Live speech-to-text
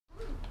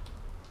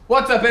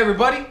What's up,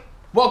 everybody?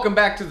 Welcome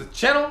back to the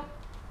channel.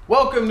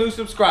 Welcome new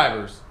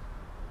subscribers.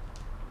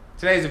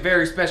 Today's a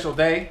very special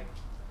day.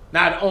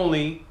 Not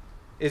only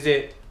is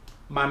it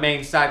my main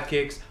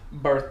sidekick's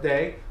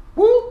birthday,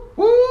 whoop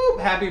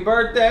whoop, happy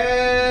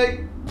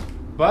birthday,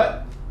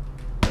 but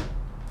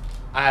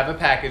I have a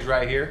package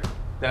right here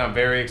that I'm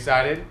very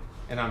excited,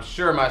 and I'm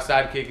sure my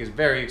sidekick is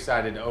very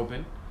excited to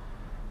open.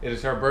 It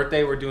is her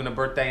birthday. We're doing a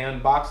birthday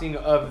unboxing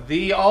of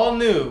the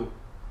all-new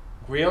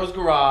Griots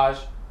Garage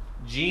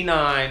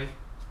G9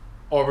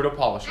 orbital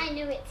polisher. I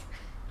knew it.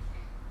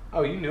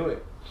 Oh, you knew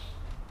it.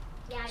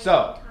 Yeah, I've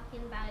So, been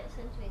talking about it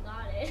since we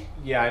got it.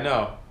 yeah, I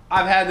know.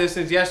 I've had this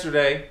since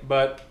yesterday,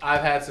 but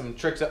I've had some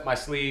tricks up my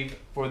sleeve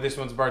for this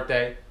one's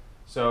birthday,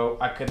 so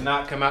I could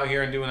not come out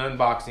here and do an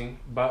unboxing,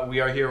 but we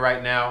are here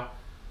right now.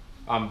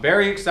 I'm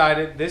very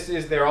excited. This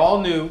is their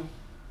all-new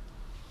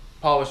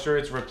polisher.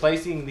 It's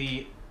replacing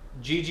the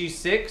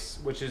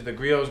GG6, which is the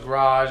Griots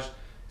Garage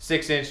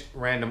 6-inch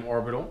random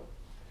orbital.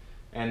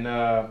 And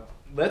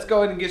let's go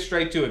ahead and get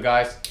straight to it,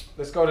 guys.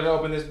 Let's go ahead and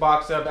open this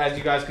box up. As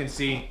you guys can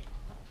see,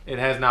 it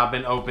has not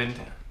been opened.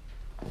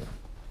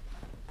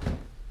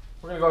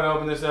 We're gonna go ahead and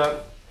open this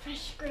up.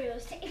 Fresh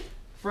Griots tape.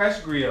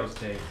 Fresh Griots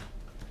tape.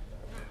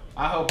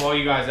 I hope all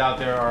you guys out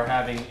there are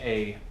having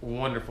a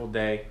wonderful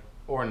day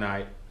or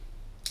night.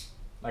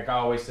 Like I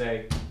always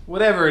say,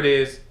 whatever it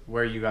is,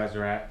 where you guys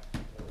are at.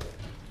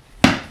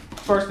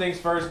 First things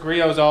first,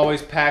 Griots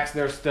always packs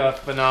their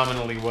stuff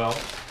phenomenally well.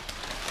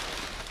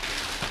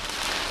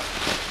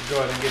 Go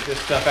ahead and get this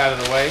stuff out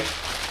of the way.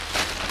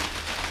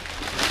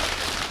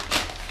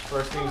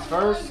 First things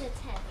first. It's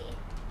heavy.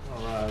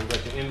 Alright, we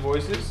got your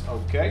invoices.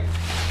 Okay.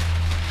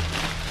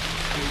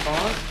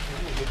 Coupon.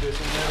 Get this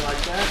in there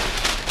like that.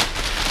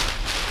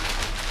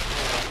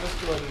 Alright, let's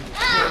go ahead and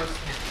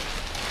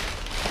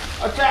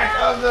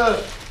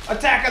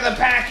attack of the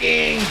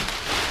packing!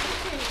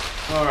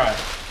 Alright.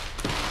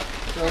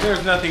 So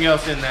there's nothing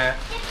else in that.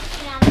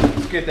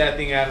 Let's get that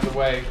thing out of the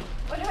way.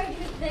 What do I do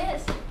with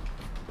this?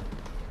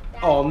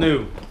 All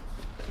new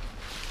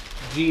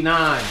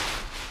G9.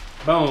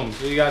 Boom,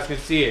 so you guys can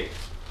see it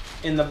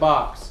in the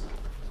box.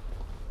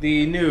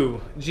 The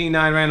new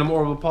G9 random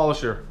orbital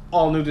polisher,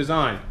 all new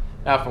design.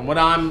 Now, from what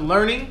I'm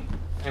learning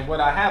and what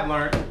I have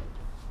learned,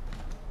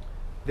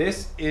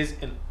 this is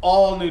an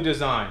all new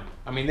design.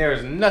 I mean, there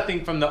is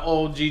nothing from the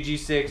old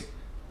GG6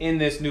 in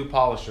this new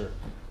polisher.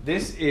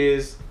 This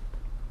is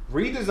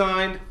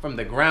redesigned from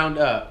the ground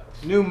up.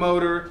 New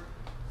motor,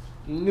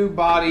 new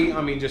body,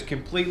 I mean, just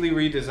completely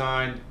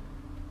redesigned.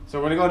 So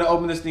we're gonna go to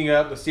open this thing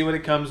up. Let's see what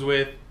it comes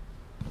with.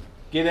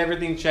 Get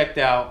everything checked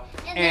out.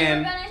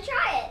 And then we're gonna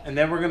try it. And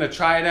then we're gonna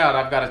try it out.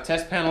 I've got a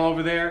test panel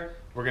over there.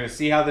 We're gonna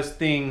see how this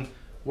thing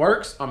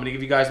works. I'm gonna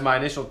give you guys my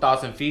initial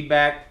thoughts and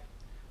feedback.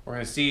 We're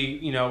gonna see,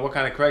 you know, what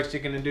kind of corrections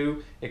it can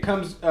do. It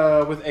comes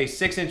with a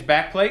 6-inch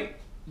backplate,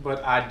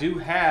 but I do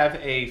have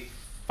a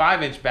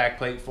 5-inch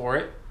backplate for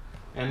it.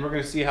 And we're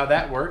gonna see how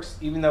that works.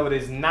 Even though it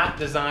is not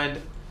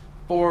designed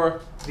for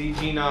the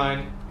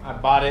G9, I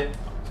bought it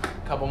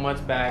a couple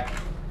months back.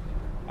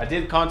 I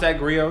did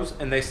contact Griots,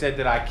 and they said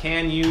that I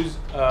can use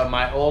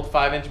my old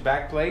 5-inch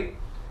backplate,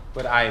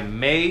 but I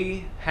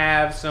may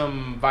have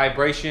some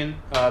vibration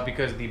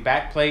because the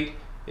backplate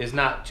is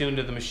not tuned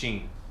to the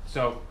machine.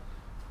 So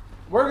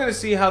we're gonna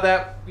see how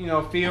that, you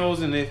know,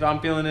 feels, and if I'm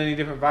feeling any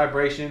different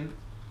vibration,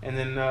 and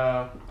then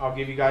I'll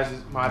give you guys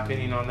my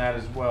opinion on that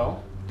as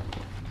well.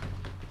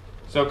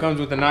 So it comes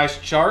with a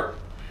nice chart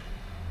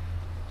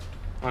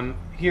on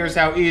here's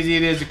how easy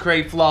it is to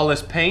create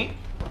flawless paint.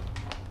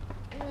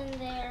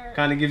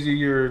 Kind of gives you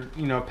your,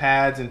 you know,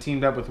 pads and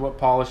teamed up with what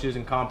polishes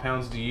and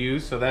compounds to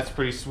use, so that's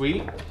pretty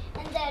sweet.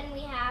 And then we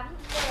have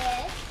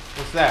this.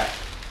 What's that?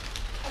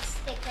 A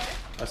sticker.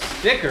 A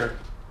sticker?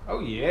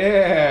 Oh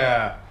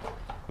yeah!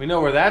 We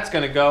know where that's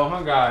gonna go,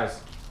 huh, guys?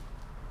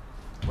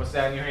 What's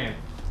that in your hand?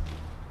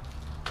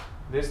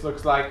 This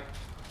looks like,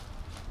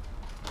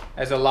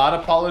 as a lot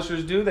of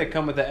polishers do, they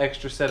come with an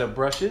extra set of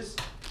brushes.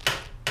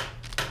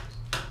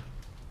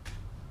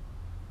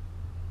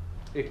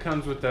 It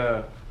comes with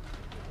a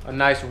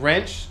nice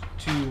wrench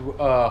to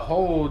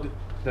hold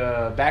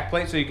the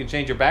backplate so you can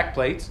change your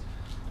backplates.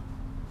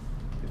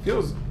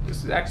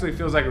 This actually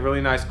feels like a really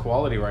nice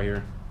quality right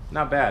here.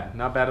 Not bad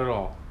at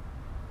all.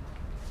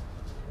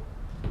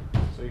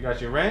 So you got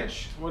your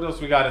wrench. What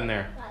else we got in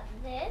there? Got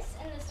this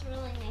and this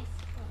really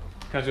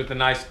nice. Comes with a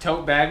nice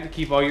tote bag to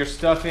keep all your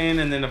stuff in,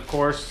 and then of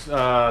course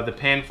the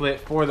pamphlet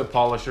for the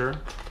polisher.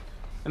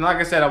 And like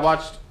I said, I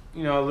watched,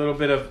 you know, a little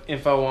bit of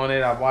info on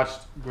it. I watched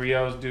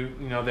Griots do,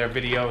 you know, their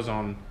videos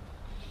on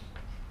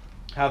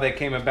how they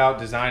came about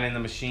designing the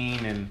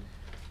machine, and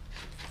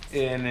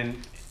then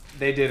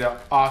they did an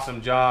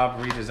awesome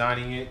job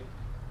redesigning it.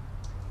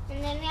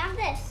 And then we have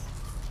this.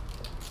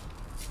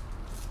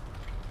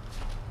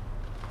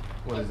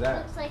 What is that?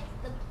 It looks like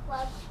the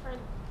plug for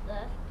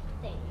the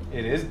thing.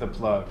 It is the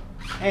plug.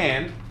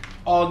 And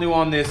all new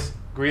on this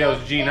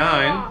Griots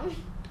G9,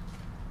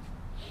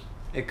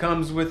 it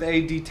comes with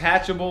a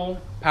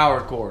detachable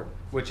power cord,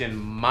 which in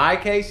my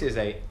case is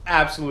a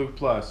absolute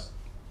plus.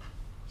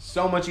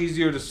 So much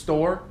easier to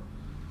store.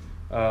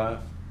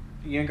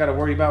 You ain't got to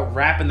worry about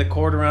wrapping the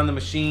cord around the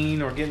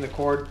machine or getting the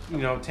cord, you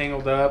know,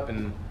 tangled up.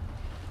 And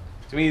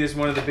to me, this is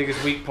one of the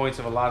biggest weak points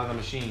of a lot of the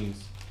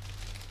machines.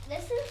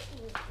 This is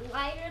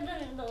lighter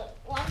than the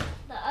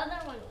other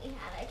one we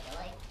had, I feel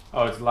like.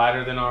 Oh, it's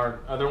lighter than our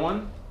other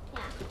one?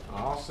 Yeah.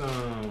 Awesome.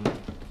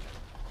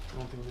 I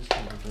don't think this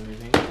comes with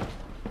anything.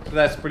 So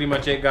that's pretty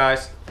much it,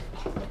 guys.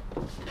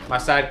 My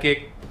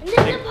sidekick. And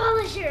then the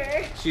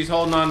polisher. She's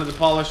holding on to the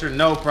polisher,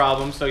 no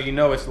problem, so you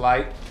know it's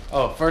light.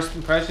 Oh, first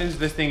impressions,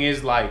 this thing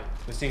is light.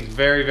 This thing's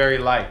very, very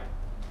light.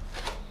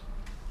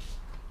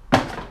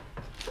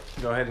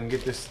 Go ahead and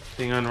get this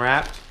thing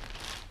unwrapped.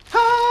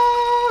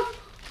 Ah!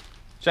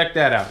 Check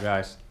that out,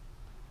 guys.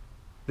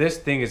 This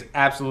thing is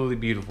absolutely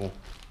beautiful.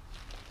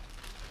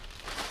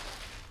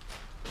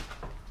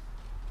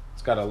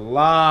 It's got a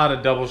lot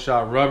of double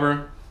shot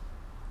rubber.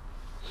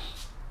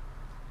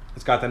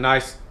 It's got the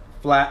nice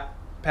flat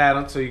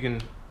pattern so you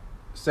can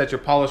set your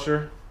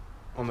polisher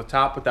on the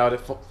top without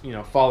it, you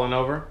know, falling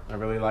over. I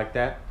really like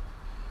that.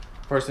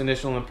 First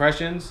initial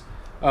impressions.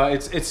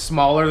 It's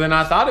smaller than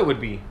I thought it would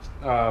be.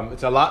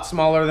 It's a lot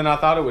smaller than I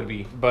thought it would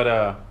be,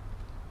 but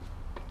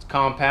it's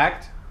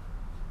compact.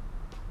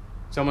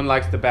 Someone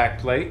likes the back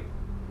plate.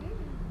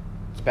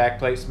 The back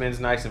plate spins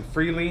nice and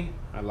freely.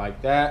 I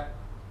like that.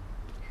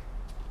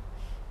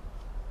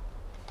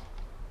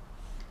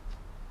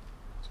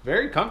 It's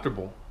very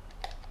comfortable.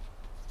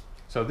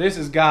 So this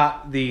has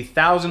got the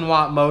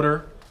 1,000-watt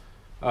motor.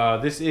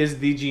 This is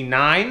the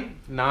G9.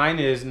 9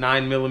 is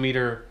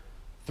 9mm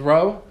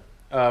throw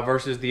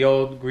versus the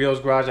old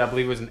Griots Garage, I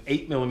believe, was an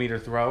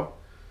 8mm throw.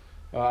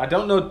 I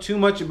don't know too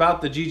much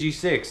about the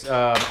GG6.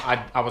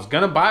 I was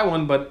gonna buy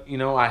one, but you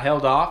know, I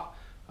held off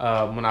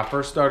when I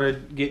first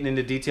started getting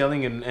into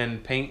detailing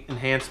and paint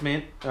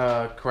enhancement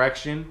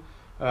correction.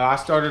 I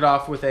started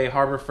off with a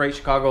Harbor Freight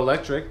Chicago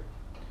Electric.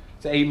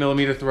 It's an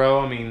 8mm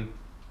throw. I mean,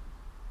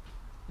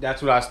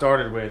 that's what I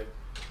started with.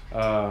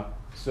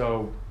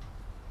 So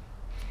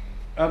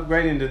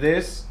upgrading to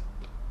this,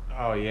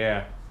 oh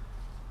yeah,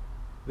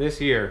 this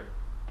here,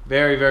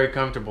 very, very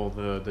comfortable.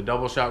 The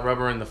double shot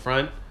rubber in the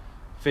front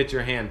fits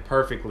your hand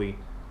perfectly.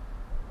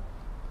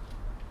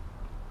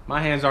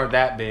 My hands aren't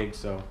that big,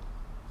 so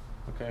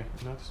okay,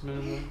 not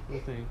spinning the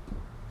thing.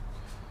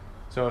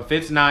 So it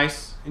fits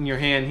nice in your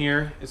hand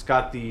here. It's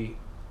got the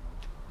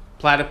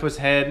platypus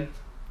head.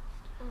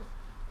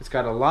 It's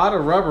got a lot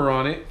of rubber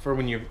on it for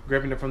when you're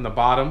gripping it from the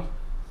bottom.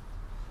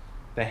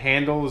 The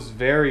handle is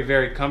very,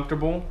 very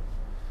comfortable.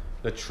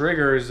 The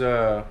trigger is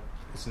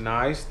it's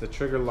nice. The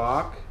trigger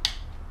lock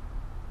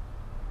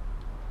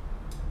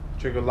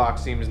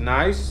seems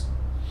nice.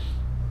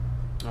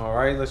 All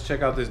right, let's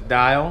check out this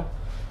dial.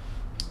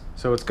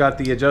 So it's got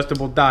the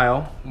adjustable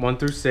dial 1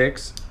 through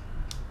 6.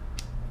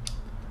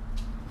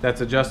 That's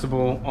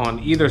adjustable on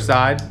either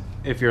side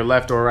if you're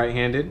left or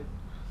right-handed.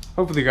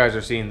 Hopefully you guys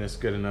are seeing this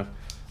good enough.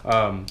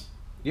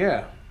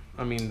 Yeah,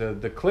 I mean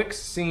the clicks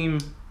seem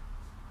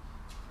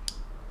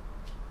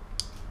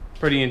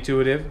pretty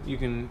intuitive.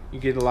 You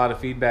get a lot of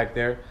feedback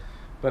there,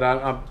 but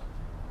I'm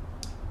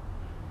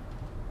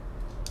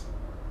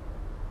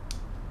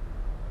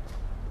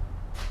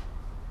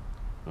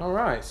all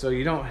right. So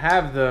you don't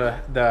have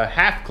the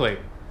half click.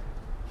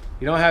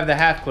 You don't have the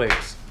half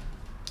clicks.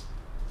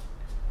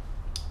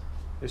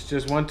 It's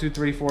just 1, 2,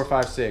 3, 4,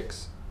 5,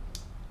 6.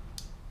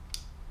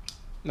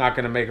 Not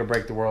gonna make or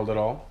break the world at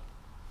all.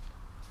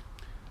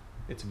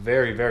 It's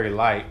very, very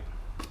light.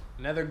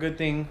 Another good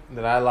thing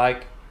that I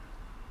like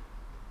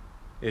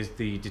is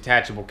the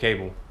detachable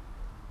cable.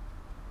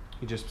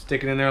 You just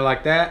stick it in there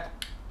like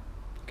that.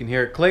 You can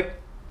hear it click.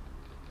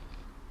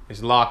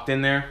 It's locked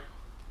in there.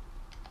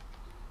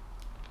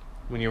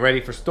 When you're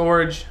ready for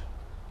storage,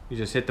 you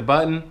just hit the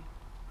button,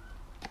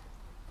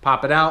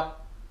 pop it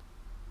out,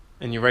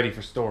 and you're ready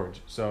for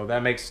storage. So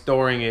that makes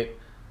storing it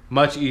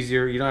much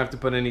easier. You don't have to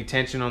put any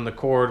tension on the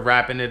cord,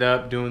 wrapping it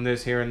up, doing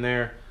this here and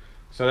there.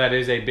 So that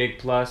is a big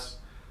plus.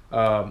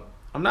 I'm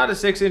not a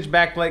 6-inch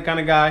backplate kind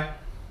of guy.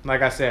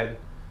 Like I said,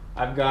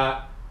 I've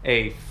got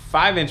a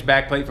 5-inch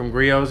backplate from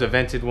Griots, a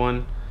vented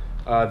one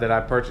that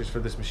I purchased for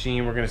this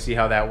machine. We're gonna see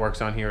how that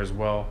works on here as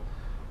well.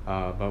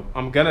 But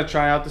I'm gonna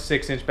try out the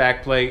 6-inch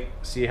backplate,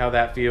 see how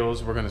that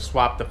feels. We're gonna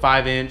swap the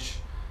 5-inch,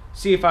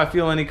 see if I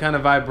feel any kind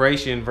of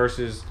vibration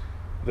versus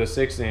the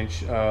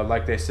 6-inch,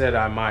 like they said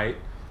I might.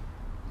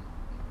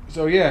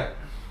 So yeah,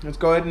 let's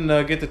go ahead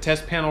and get the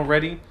test panel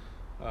ready.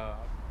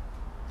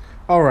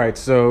 Alright,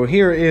 so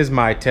here is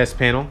my test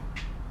panel.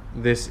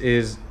 This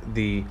is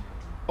the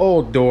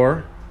old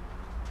door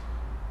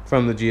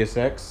from the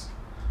GSX. So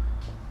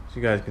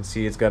you guys can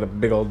see it's got a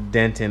big old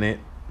dent in it.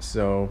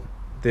 So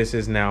this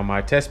is now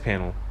my test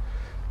panel.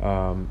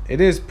 It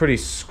is pretty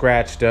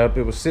scratched up.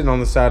 It was sitting on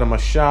the side of my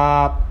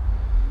shop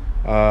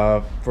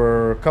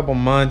for a couple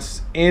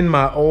months in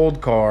my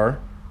old car.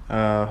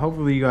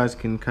 Hopefully you guys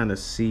can kind of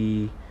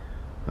see.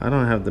 I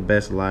don't have the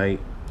best light.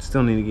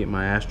 Still need to get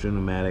my Astro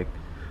pneumatic.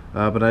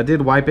 But I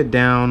did wipe it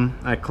down.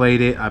 I clayed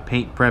it. I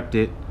paint prepped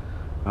it.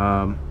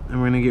 And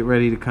we're going to get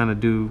ready to kind of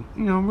do,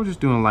 you know, we're just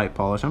doing light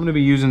polish. I'm going to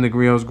be using the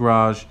Griots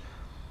Garage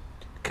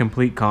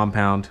complete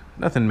compound.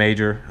 Nothing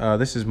major.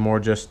 This is more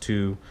just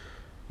to,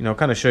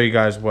 kind of show you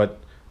guys what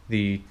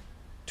the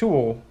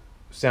tool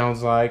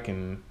sounds like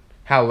and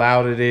how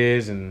loud it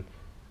is and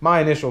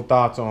my initial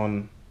thoughts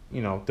on,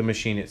 the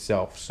machine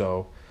itself.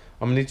 So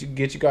I'm going to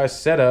get you guys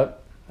set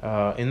up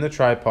in the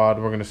tripod.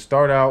 We're going to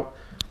start out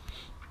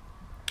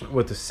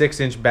with the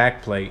 6-inch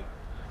back plate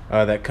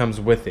that comes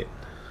with it.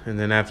 And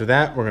then after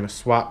that, we're going to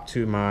swap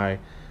to my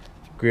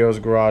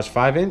Griots Garage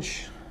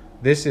 5-inch.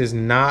 This is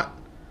not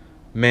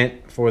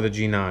meant for the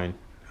G9.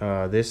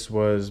 This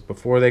was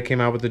before they came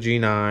out with the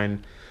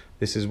G9.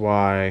 This is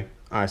why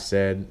I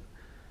said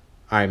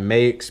I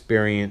may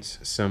experience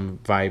some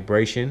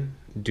vibration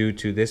due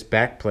to this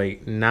back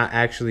plate not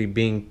actually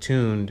being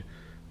tuned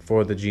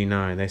for the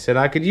G9. They said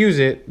I could use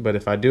it, but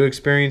if I do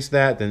experience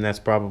that, then that's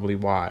probably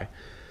why.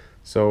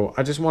 So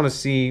I just want to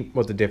see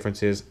what the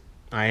difference is.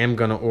 I am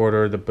gonna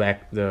order the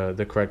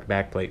correct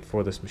backplate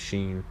for this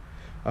machine,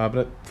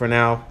 but for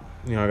now,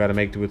 I got to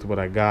make do with what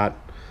I got.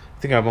 I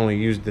think I've only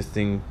used this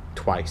thing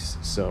twice,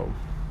 so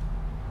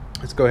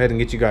let's go ahead and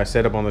get you guys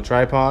set up on the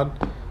tripod,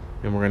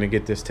 and we're gonna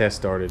get this test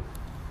started.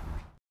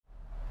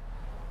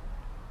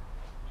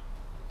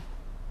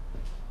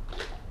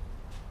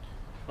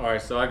 All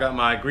right, so I got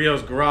my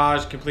Griots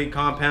Garage complete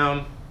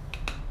compound.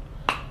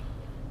 I'm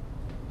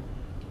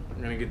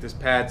gonna get this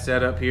pad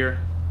set up here.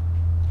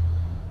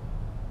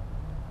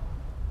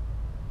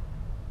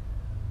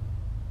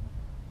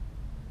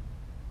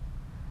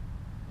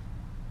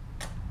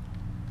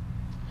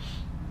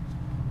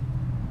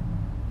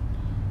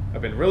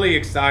 I've been really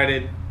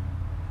excited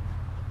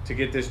to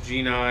get this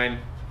G9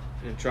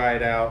 and try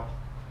it out.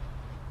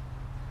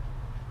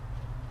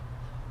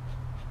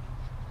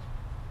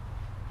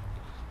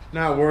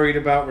 Not worried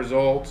about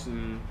results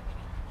and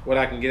what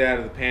I can get out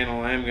of the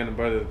panel. I am going to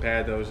butter the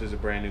pad though. This is a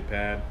brand new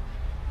pad.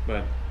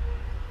 But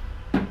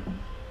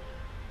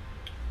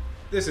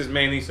this is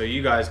mainly so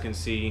you guys can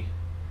see.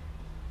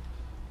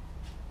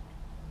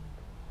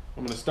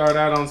 I'm going to start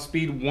out on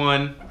speed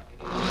 1.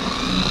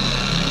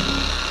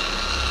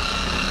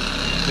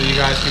 So you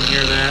guys can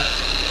hear that.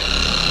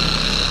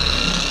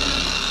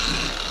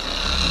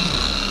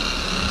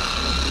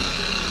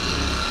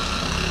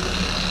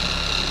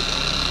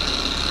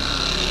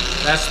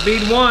 That's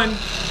speed 1.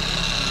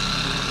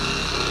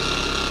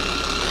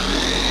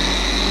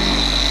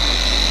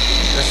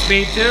 That's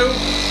speed 2.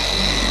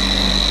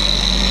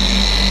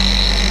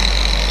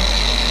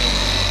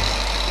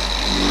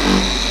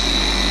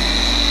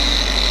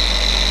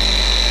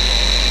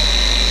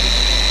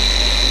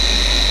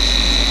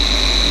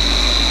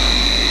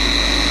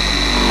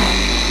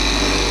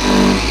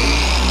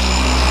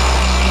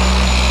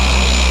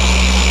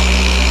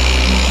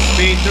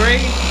 Speed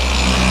 3.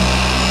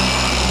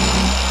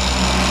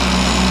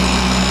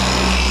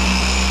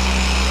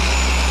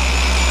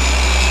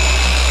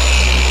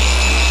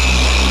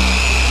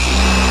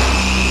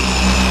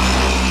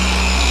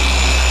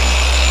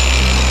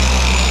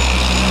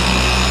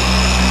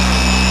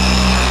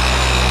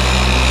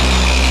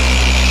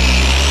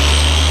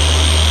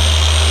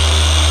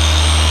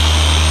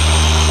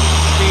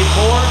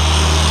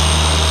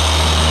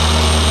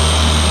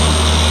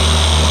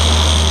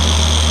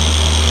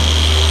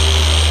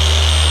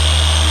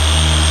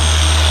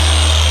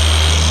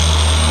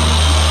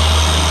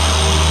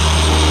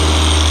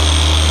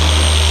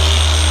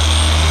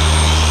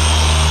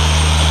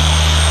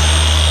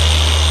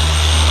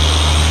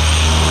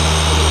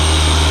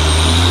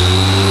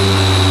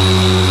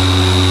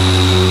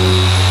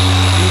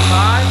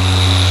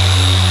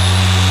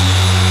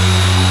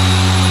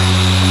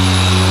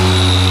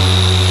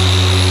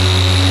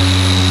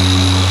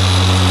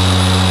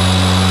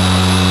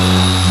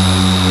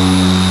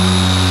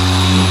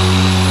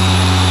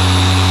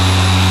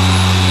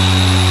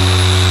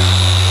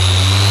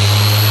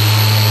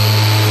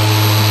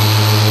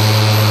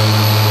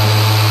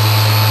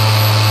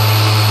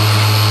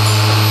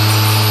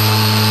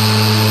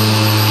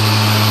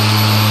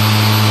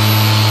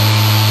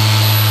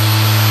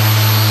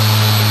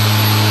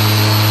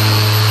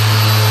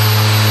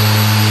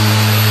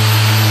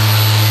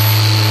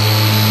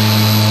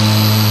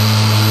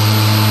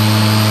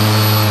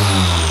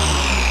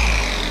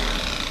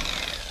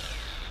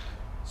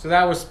 So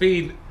that was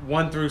speed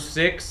 1 through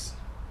 6.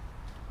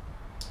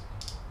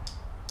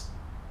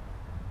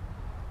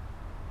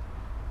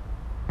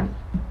 Now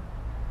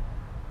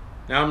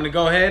I'm going to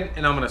go ahead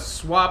and I'm going to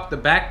swap the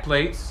back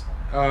plates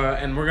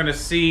and we're going to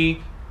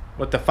see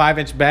what the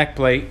 5-inch back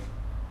plate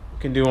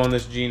can do on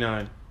this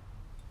G9.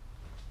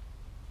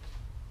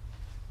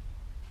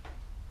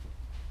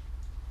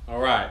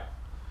 Alright,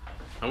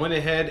 I went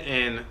ahead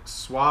and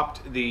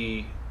swapped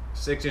the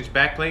 6-inch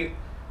back plate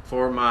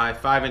for my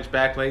 5-inch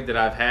back plate that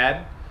I've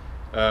had.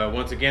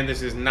 Once again,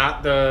 this is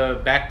not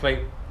the back plate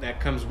that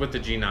comes with the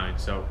G9,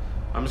 so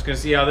I'm just going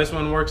to see how this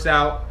one works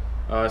out,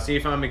 see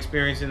if I'm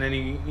experiencing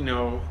any,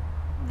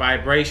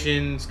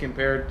 vibrations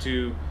compared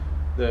to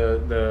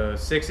the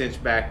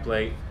 6-inch back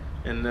plate,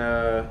 and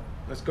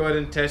let's go ahead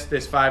and test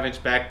this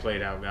 5-inch back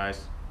plate out,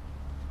 guys.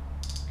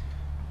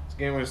 So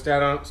again, we're going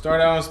to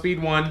start out on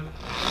speed 1.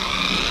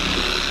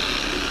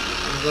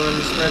 Go ahead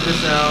and spread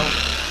this out.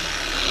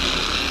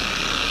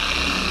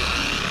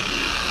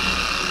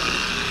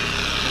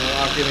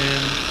 Lock it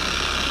in.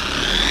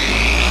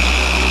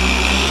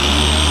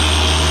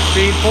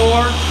 Speed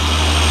 4.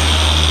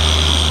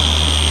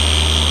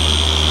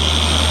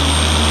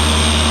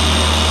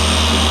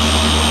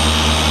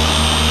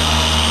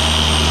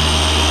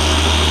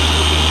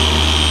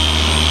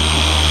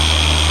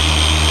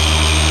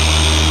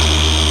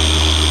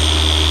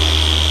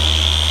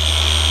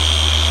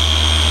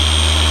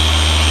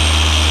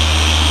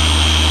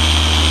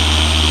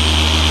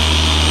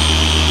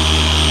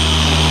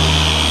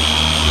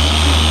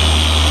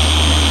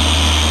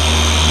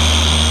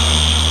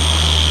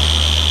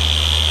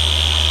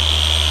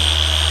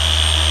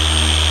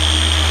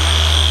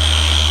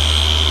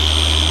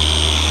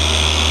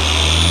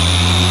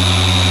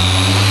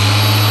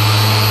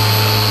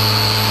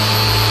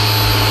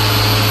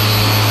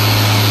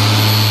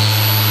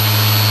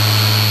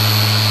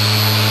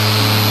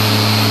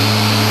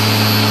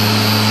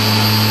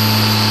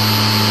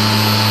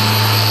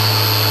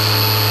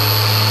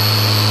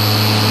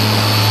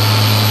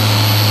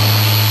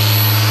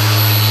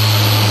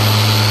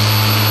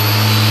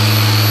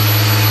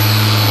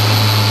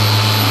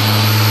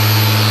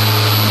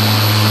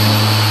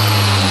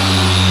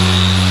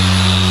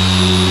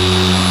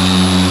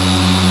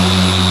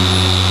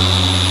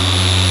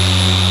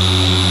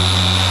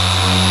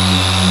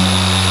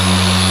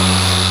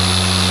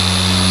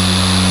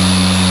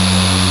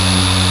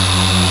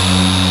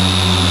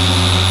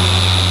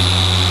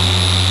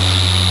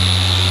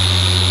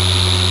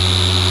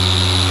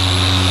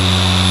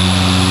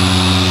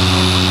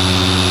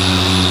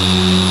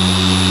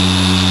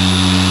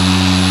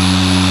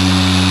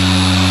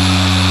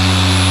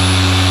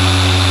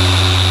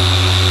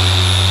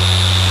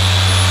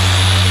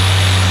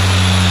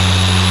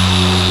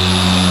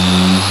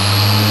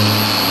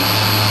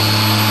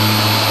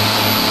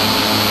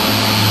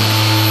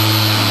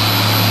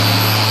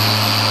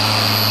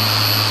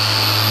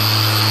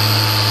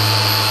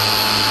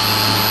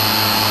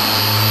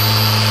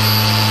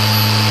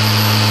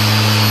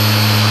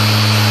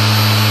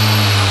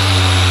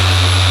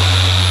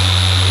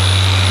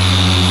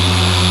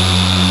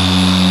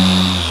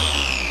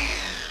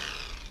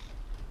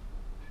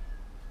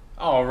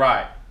 All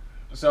right,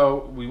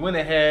 so we went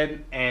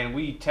ahead and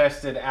we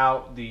tested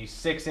out the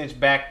 6-inch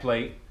back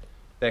plate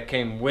that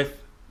came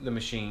with the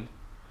machine,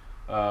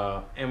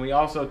 and we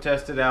also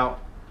tested out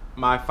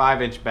my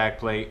 5-inch back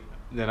plate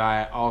that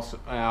I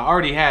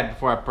already had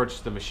before I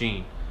purchased the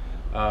machine.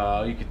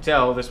 You could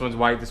tell this one's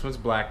white, this one's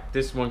black.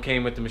 This one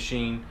came with the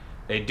machine.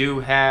 They do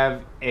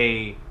have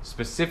a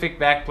specific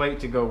back plate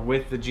to go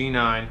with the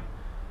G9.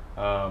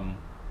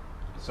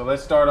 So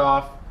let's start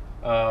off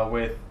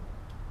with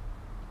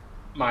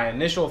my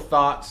initial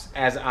thoughts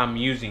as I'm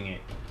using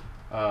it.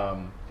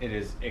 It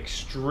is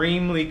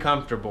extremely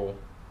comfortable.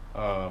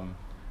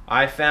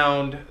 I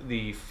found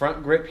the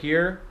front grip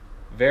here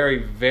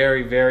very,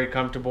 very, very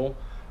comfortable.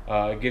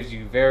 It gives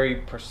you very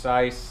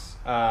precise,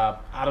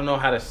 I don't know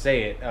how to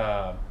say it.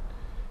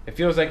 It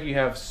feels like you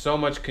have so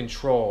much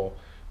control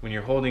when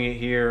you're holding it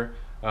here.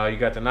 You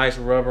got the nice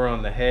rubber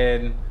on the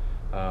head.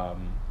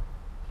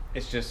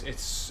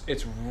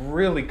 It's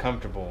really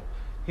comfortable.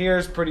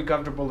 Here's pretty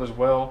comfortable as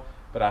well.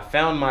 But I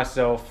found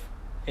myself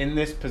in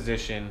this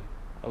position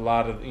a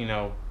lot of,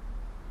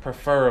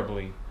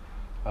 preferably.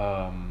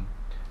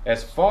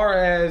 As far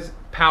as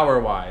power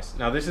wise,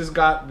 now this has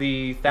got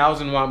the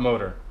 1,000-watt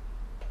motor.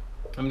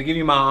 I'm gonna give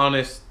you my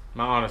honest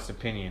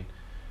opinion.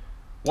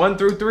 1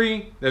 through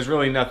 3, there's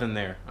really nothing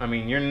there. I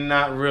mean, you're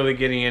not really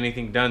getting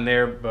anything done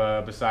there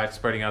besides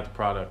spreading out the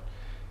product.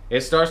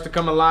 It starts to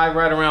come alive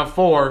right around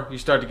 4. You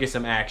start to get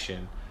some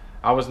action.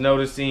 I was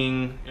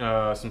noticing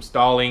some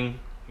stalling.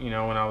 When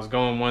I was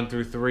going 1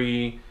 through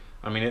 3,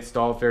 I mean, it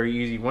stalled very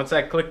easy. Once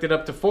I clicked it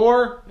up to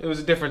 4, it was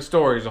a different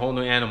story. It was a whole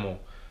new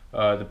animal.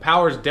 The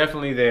power's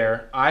definitely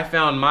there. I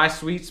found my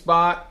sweet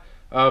spot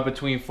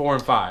between 4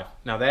 and 5.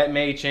 Now, that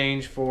may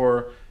change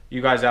for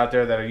you guys out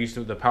there that are used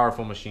to the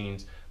powerful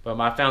machines, but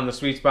I found the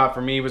sweet spot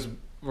for me was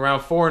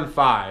around 4 and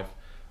 5.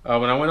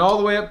 When I went all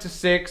the way up to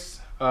 6,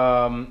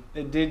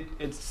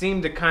 it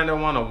seemed to kind of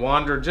want to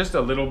wander just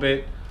a little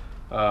bit.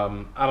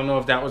 I don't know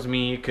if that was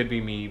me. It could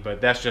be me,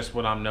 but that's just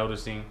what I'm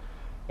noticing.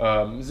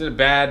 Is it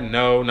bad?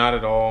 No, not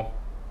at all.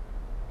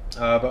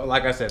 But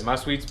like I said, my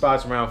sweet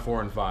spot's around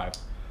 4 and 5.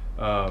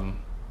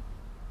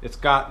 It's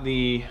got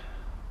the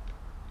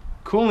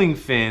cooling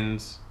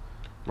fins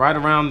right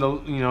around the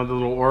the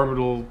little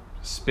orbital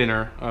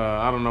spinner.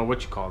 I don't know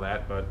what you call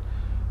that, but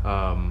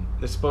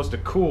it's supposed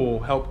to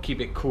help keep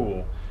it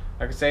cool.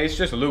 Like I say, it's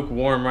just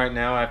lukewarm right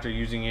now after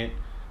using it.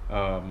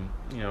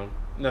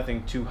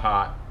 Nothing too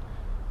hot.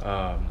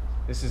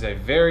 This is a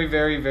very,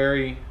 very,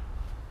 very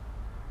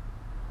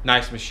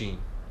nice machine.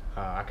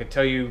 I could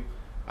tell you,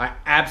 I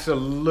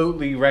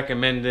absolutely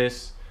recommend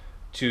this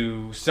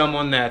to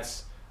someone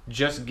that's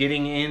just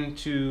getting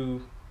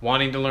into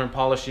wanting to learn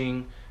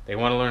polishing. They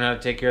want to learn how to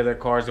take care of their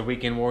cars, the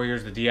weekend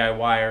warriors, the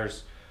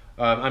DIYers.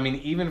 I mean,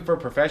 even for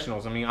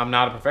professionals. I mean, I'm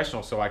not a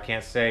professional, so I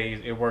can't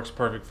say it works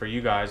perfect for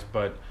you guys,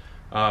 but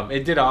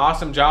it did an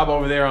awesome job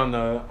over there on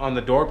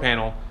the door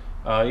panel,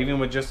 even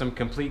with just some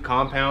complete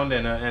compound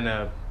and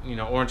a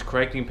orange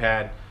correcting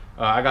pad.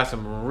 I got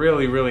some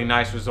really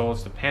nice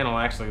results. The panel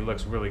actually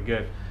looks really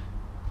good.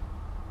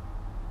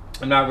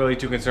 I'm not really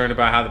too concerned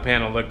about how the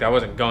panel looked. I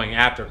wasn't going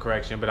after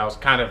correction, but I was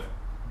kind of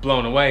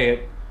blown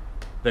away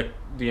at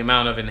the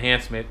amount of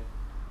enhancement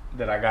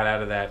that I got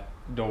out of that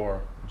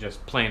door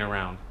just playing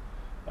around.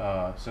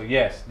 So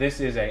yes, this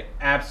is a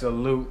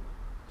absolute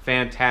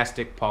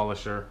fantastic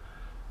polisher.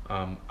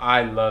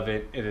 I love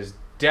it. It is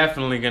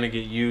definitely going to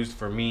get used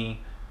for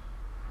me.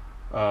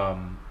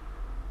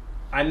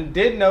 I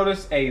did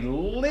notice a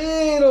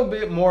little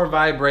bit more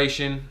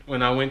vibration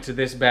when I went to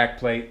this back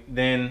plate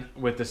than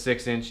with the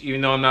 6-inch,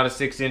 even though I'm not a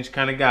 6-inch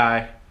kind of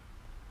guy.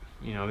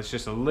 It's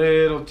just a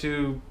little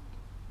too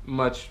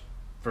much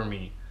for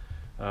me.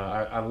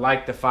 I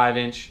like the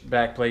 5-inch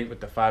back plate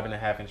with the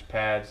 5.5-inch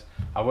pads.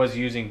 I was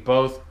using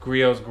both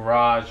Griots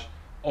Garage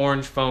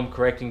orange foam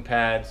correcting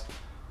pads.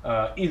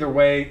 Either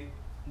way,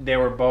 they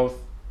were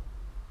both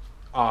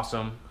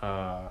awesome.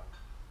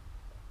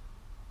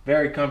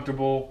 Very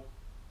comfortable.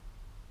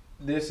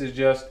 This is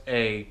just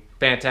a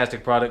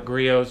fantastic product.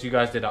 Griots, you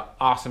guys did an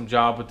awesome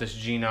job with this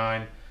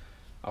G9.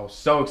 I was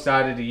so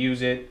excited to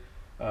use it.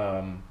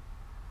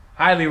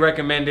 Highly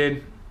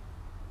recommended.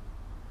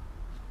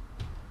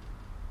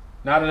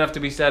 Not enough to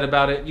be said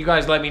about it. You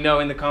guys let me know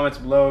in the comments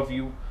below if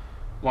you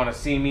want to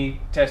see me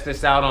test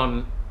this out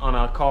on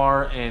a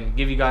car and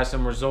give you guys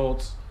some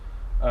results.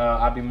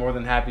 I'd be more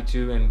than happy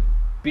to, and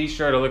be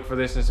sure to look for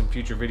this in some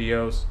future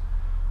videos.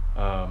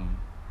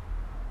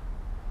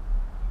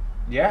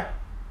 Yeah,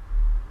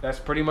 that's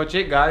pretty much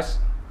it, guys.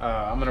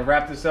 I'm gonna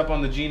wrap this up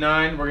on the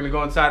G9. We're gonna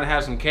go inside and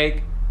have some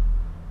cake.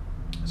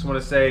 Just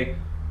want to say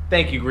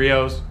thank you,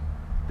 Griots.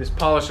 This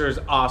polisher is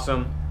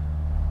awesome.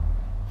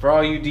 For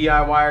all you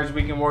DIYers,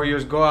 weekend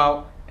warriors, go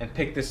out and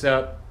pick this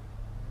up.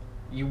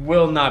 You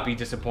will not be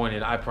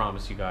disappointed. I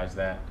promise you guys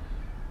that.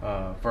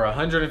 For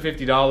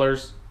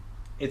 $150,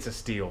 it's a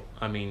steal.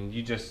 I mean,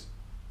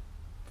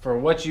 for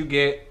what you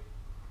get,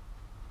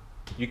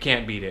 you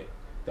can't beat it.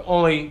 The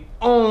only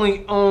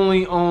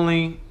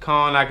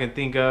con I can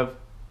think of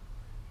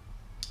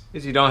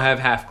is you don't have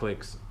half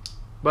clicks.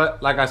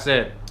 But like I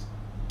said,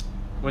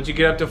 once you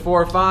get up to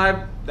 4 or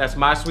 5, that's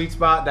my sweet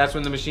spot. That's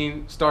when the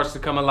machine starts to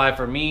come alive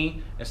for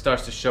me. It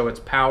starts to show its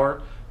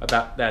power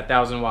about that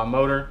 1,000-watt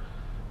motor.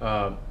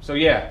 So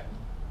yeah,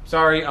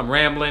 sorry, I'm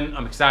rambling.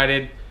 I'm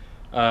excited.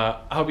 I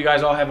hope you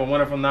guys all have a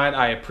wonderful night.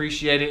 I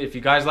appreciate it. If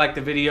you guys like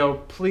the video,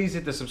 please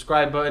hit the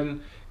subscribe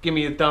button. Give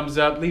me a thumbs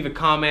up. Leave a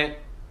comment.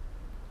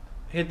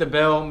 Hit the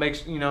bell. Make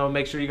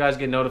sure you guys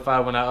get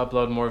notified when I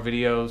upload more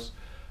videos.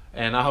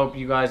 And I hope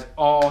you guys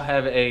all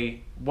have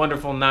a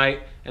wonderful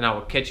night. And I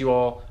will catch you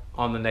all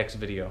on the next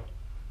video.